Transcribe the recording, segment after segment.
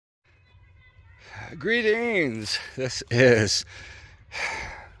Greetings, this is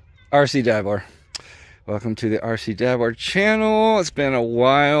RC Dabbler. Welcome to the RC Dabbler channel. It's been a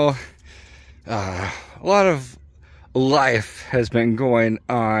while. A lot of life has been going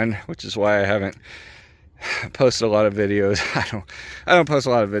on, which is why I haven't posted a lot of videos. I don't post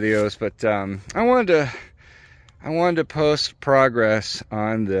a lot of videos, but I wanted to post progress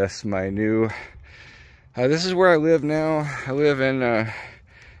on this. My new this is where I live now. I live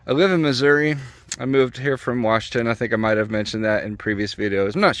in Missouri. I moved here from Washington. I think I might have mentioned that in previous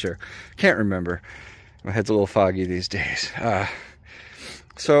videos. I'm not sure. Can't remember. My head's a little foggy these days.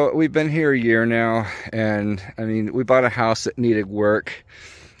 So we've been here a year now, and I mean, we bought a house that needed work.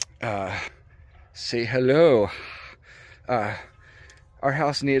 Say hello. Our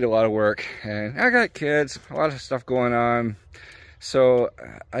house needed a lot of work, and I got kids, a lot of stuff going on, so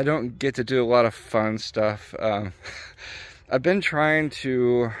I don't get to do a lot of fun stuff. I've been trying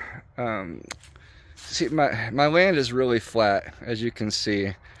to see, my land is really flat, as you can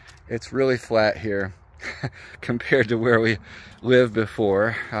see. It's really flat here compared to where we lived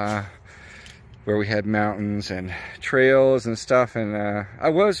before, where we had mountains and trails and stuff. And I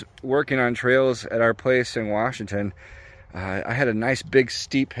was working on trails at our place in Washington. I had a nice big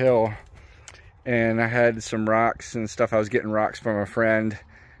steep hill, and I had some rocks and stuff. I was getting rocks from a friend,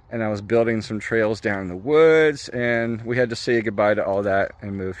 and I was building some trails down in the woods, and we had to say goodbye to all that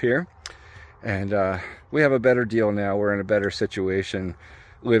and move here. And we have a better deal now. We're in a better situation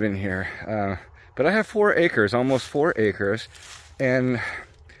living here. But I have 4 acres, almost 4 acres, and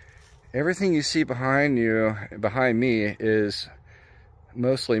everything you see behind me is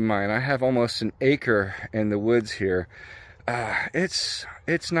mostly mine. I have almost an acre in the woods here. It's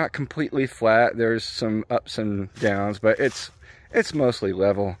not completely flat. There's some ups and downs, but it's mostly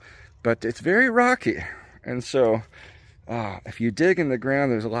level, but it's very rocky. And so if you dig in the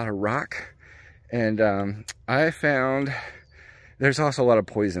ground, there's a lot of rock. And I found there's also a lot of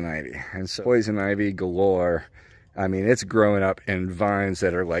poison ivy. And so poison ivy galore. I mean, it's growing up in vines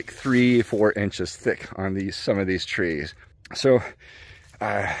that are like 3-4 inches thick on some of these trees. So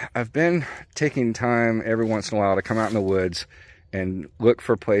I've been taking time every once in a while to come out in the woods and look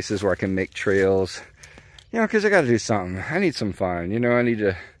for places where I can make trails. You know, because I got to do something. I need some fun. You know, I need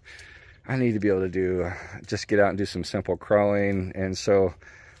to be able to just get out and do some simple crawling. And so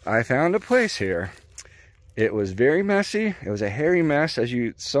I found a place here. It was very messy. It was a hairy mess, as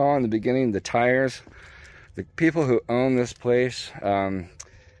you saw in the beginning. The tires, the people who own this place, the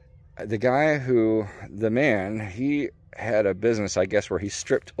man, he had a business, I guess, where he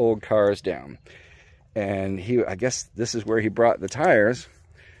stripped old cars down. And I guess this is where he brought the tires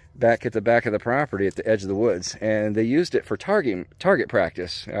back at the back of the property at the edge of the woods. And they used it for target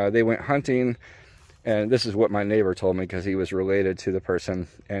practice. They went hunting. And this is what my neighbor told me, because he was related to the person.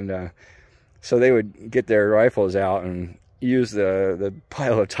 And so they would get their rifles out and use the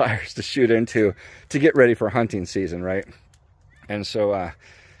pile of tires to shoot into to get ready for hunting season, right? And so,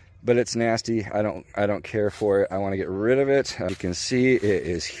 but it's nasty. I don't care for it. I want to get rid of it. You can see it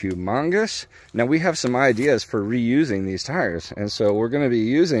is humongous. Now we have some ideas for reusing these tires, and so we're going to be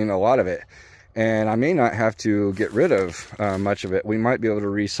using a lot of it. And I may not have to get rid of much of it. We might be able to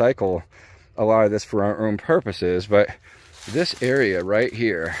recycle a lot of this for our own purposes, but this area right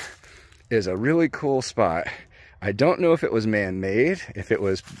here is a really cool spot. I don't know if it was man-made, if it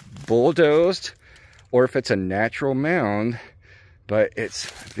was bulldozed, or if it's a natural mound, but it's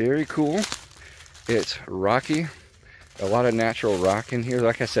very cool. It's rocky, a lot of natural rock in here.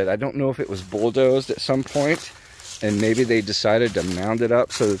 Like I said, I don't know if it was bulldozed at some point, and maybe they decided to mound it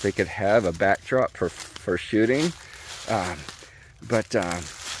up so that they could have a backdrop for shooting. But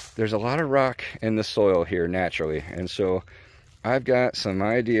there's a lot of rock in the soil here naturally, and so I've got some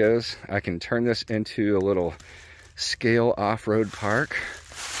ideas. I can turn this into a little scale off-road park,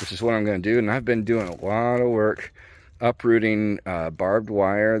 which is what I'm going to do. And I've been doing a lot of work uprooting barbed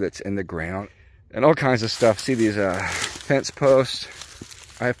wire that's in the ground and all kinds of stuff. See these fence posts?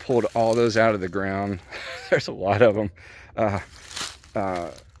 I pulled all those out of the ground. There's a lot of them.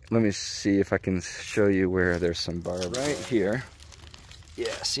 Let me see if I can show you where there's some barb right here.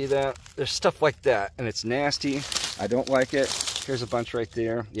 Yeah, see that? There's stuff like that, and it's nasty. I don't like it. Here's a bunch right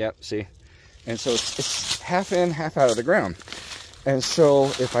there. Yep, see? And so it's half in, half out of the ground. And so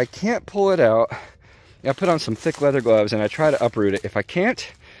if I can't pull it out, I put on some thick leather gloves and I try to uproot it. If I can't,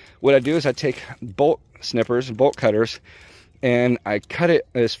 what I do is I take bolt snippers, bolt cutters, and I cut it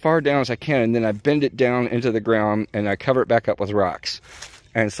as far down as I can, and then I bend it down into the ground and I cover it back up with rocks.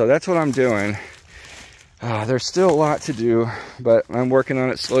 And so that's what I'm doing. There's still a lot to do, but I'm working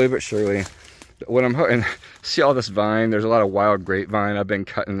on it slowly but surely. What I'm hoping, see all this vine, there's a lot of wild grapevine. I've been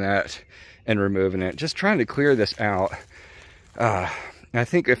cutting that and removing it, just trying to clear this out. I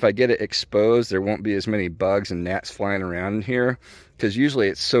think if I get it exposed, there won't be as many bugs and gnats flying around in here, because usually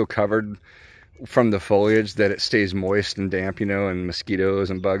it's so covered from the foliage that it stays moist and damp, you know, and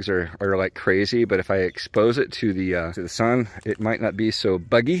mosquitoes and bugs are like crazy. But if I expose it to the sun, it might not be so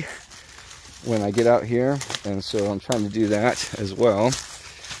buggy when I get out here. And so I'm trying to do that as well.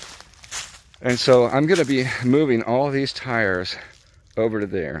 And so I'm going to be moving all these tires over to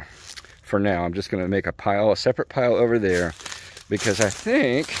there. For now, I'm just going to make a separate pile over there, because I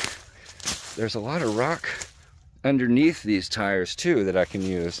think there's a lot of rock underneath these tires too that I can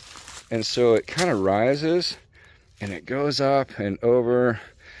use. And so it kind of rises and it goes up and over.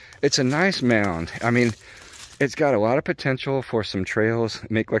 It's a nice mound. I mean, it's got a lot of potential for some trails.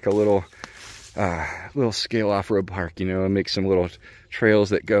 Make like a little scale off-road park, you know, and make some little trails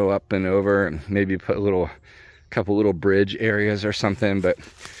that go up and over, and maybe put a couple little bridge areas or something. But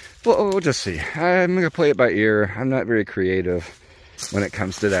we'll just see. I'm gonna play it by ear. I'm not very creative when it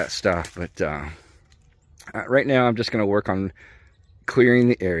comes to that stuff, but right now I'm just gonna work on clearing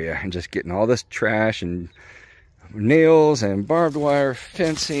the area and just getting all this trash and nails and barbed wire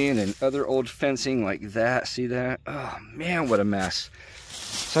fencing and other old fencing like that. See that? Oh man, what a mess.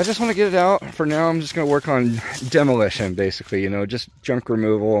 So I just want to get it out. For now, I'm just going to work on demolition, basically, you know, just junk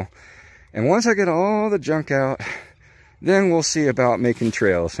removal. And once I get all the junk out, then we'll see about making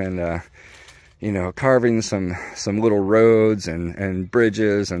trails and you know, carving some little roads and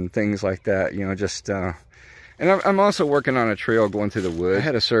bridges and things like that, you know, just and I'm also working on a trail going through the woods. I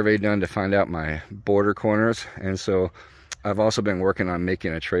had a survey done to find out my border corners, and so I've also been working on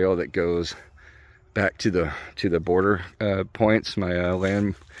making a trail that goes back to the border points, my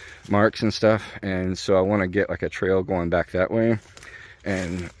landmarks and stuff. And so I want to get like a trail going back that way,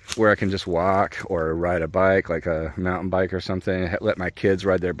 and where I can just walk or ride a bike, like a mountain bike or something. Let my kids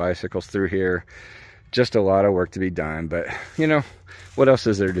ride their bicycles through here. Just a lot of work to be done, but you know, what else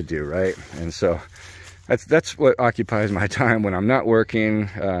is there to do, right? And so that's what occupies my time when I'm not working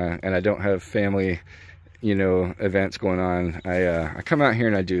and I don't have family, you know, events going on. I come out here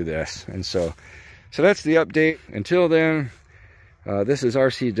and I do this. And so that's the update. Until then, this is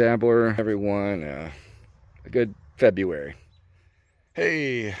RC Dabbler. Everyone, a good February.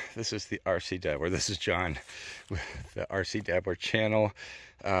 Hey, this is the RC Dabbler. This is John with the RC Dabbler channel.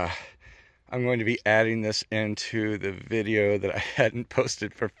 I'm going to be adding this into the video that I hadn't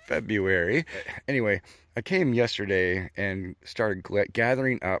posted for February. Anyway, I came yesterday and started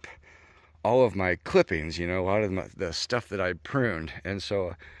gathering up all of my clippings, you know, a lot of the stuff that I pruned. And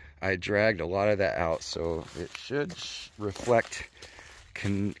so I dragged a lot of that out. So it should reflect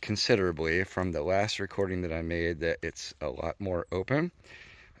considerably from the last recording that I made that it's a lot more open.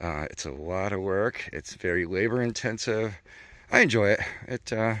 It's a lot of work. It's very labor intensive. I enjoy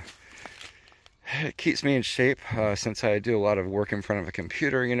it. It keeps me in shape since I do a lot of work in front of a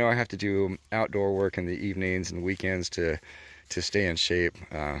computer. You know, I have to do outdoor work in the evenings and weekends to stay in shape.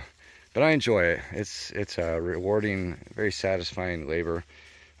 But I enjoy it. It's a rewarding, very satisfying labor,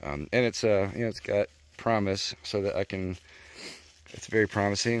 and it's you know, it's got promise, so that I can. It's very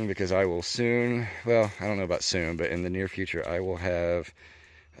promising because I will soon. Well, I don't know about soon, but in the near future, I will have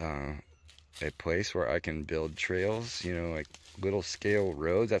a place where I can build trails. You know, like little scale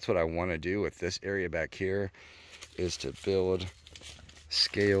roads. That's what I want to do with this area back here, is to build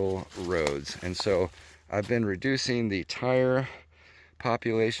scale roads. And so I've been reducing the tire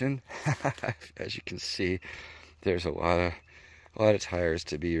population. As you can see, there's a lot of tires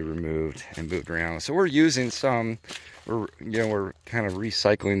to be removed and moved around. So we're using some, we're kind of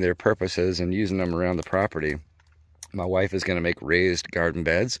recycling their purposes and using them around the property. My wife is going to make raised garden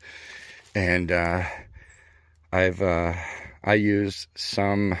beds, and I used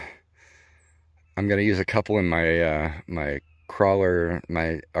some. I'm going to use a couple in my my crawler,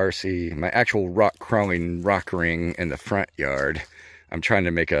 my RC, my actual rock crawling rock ring in the front yard. I'm trying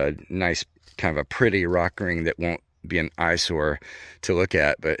to make a nice, kind of a pretty rock ring that won't be an eyesore to look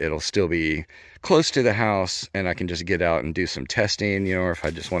at, but it'll still be close to the house, and I can just get out and do some testing, you know, or if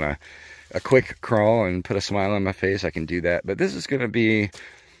I just want a quick crawl and put a smile on my face, I can do that. But this is going to be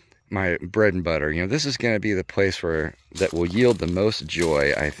my bread and butter. You know, this is going to be the place that will yield the most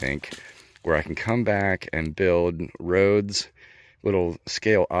joy, I think, where I can come back and build roads, little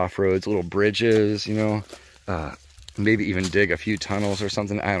scale off-roads, little bridges, you know, maybe even dig a few tunnels or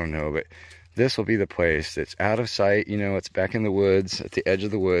something. I don't know, but this will be the place that's out of sight. You know, it's back in the woods, at the edge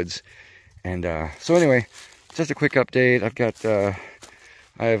of the woods. And so anyway, just a quick update.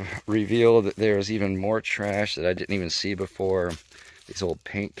 I've revealed that there's even more trash that I didn't even see before. These old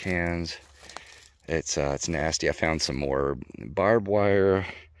paint cans. It's nasty. I found some more barbed wire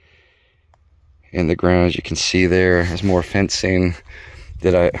in the ground, as you can see there. There's more fencing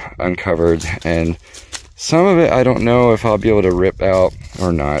that I uncovered, and some of it I don't know if I'll be able to rip out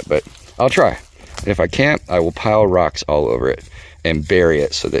or not, but I'll try. And if I can't, I will pile rocks all over it and bury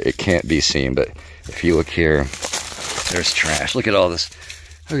it so that it can't be seen. But if you look here, there's trash. Look at all this.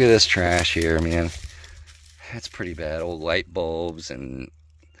 Look at this trash here, man. That's pretty bad. Old light bulbs, and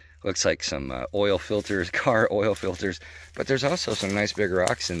looks like some oil filters, car oil filters. But there's also some nice big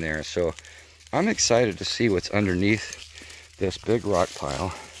rocks in there. So I'm excited to see what's underneath this big rock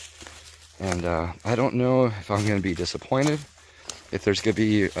pile. And I don't know if I'm going to be disappointed, if there's going to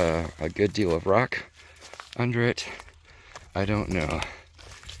be a good deal of rock under it. I don't know.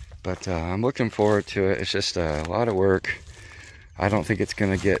 But I'm looking forward to it. It's just a lot of work. I don't think it's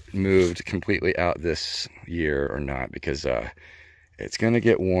going to get moved completely out this year or not, because it's going to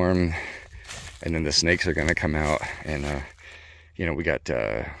get warm, and then the snakes are going to come out. And you know, we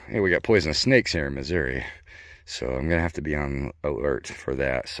got poisonous snakes here in Missouri, so I'm going to have to be on alert for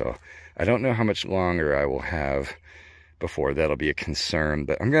that. So I don't know how much longer I will have before that'll be a concern,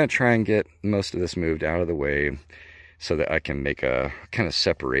 but I'm going to try and get most of this moved out of the way so that I can make a kind of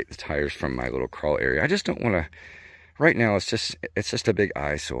separate the tires from my little crawl area. I just don't want to. Right now, it's just a big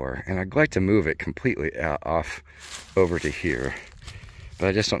eyesore, and I'd like to move it completely off over to here, but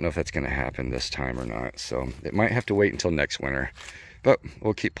I just don't know if that's going to happen this time or not. So it might have to wait until next winter, but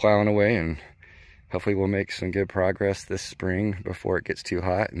we'll keep plowing away, and hopefully we'll make some good progress this spring before it gets too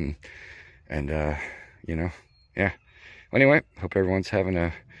hot. And you know, yeah. Well, anyway, hope everyone's having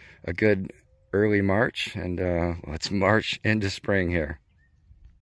a good early March, and let's march into spring here.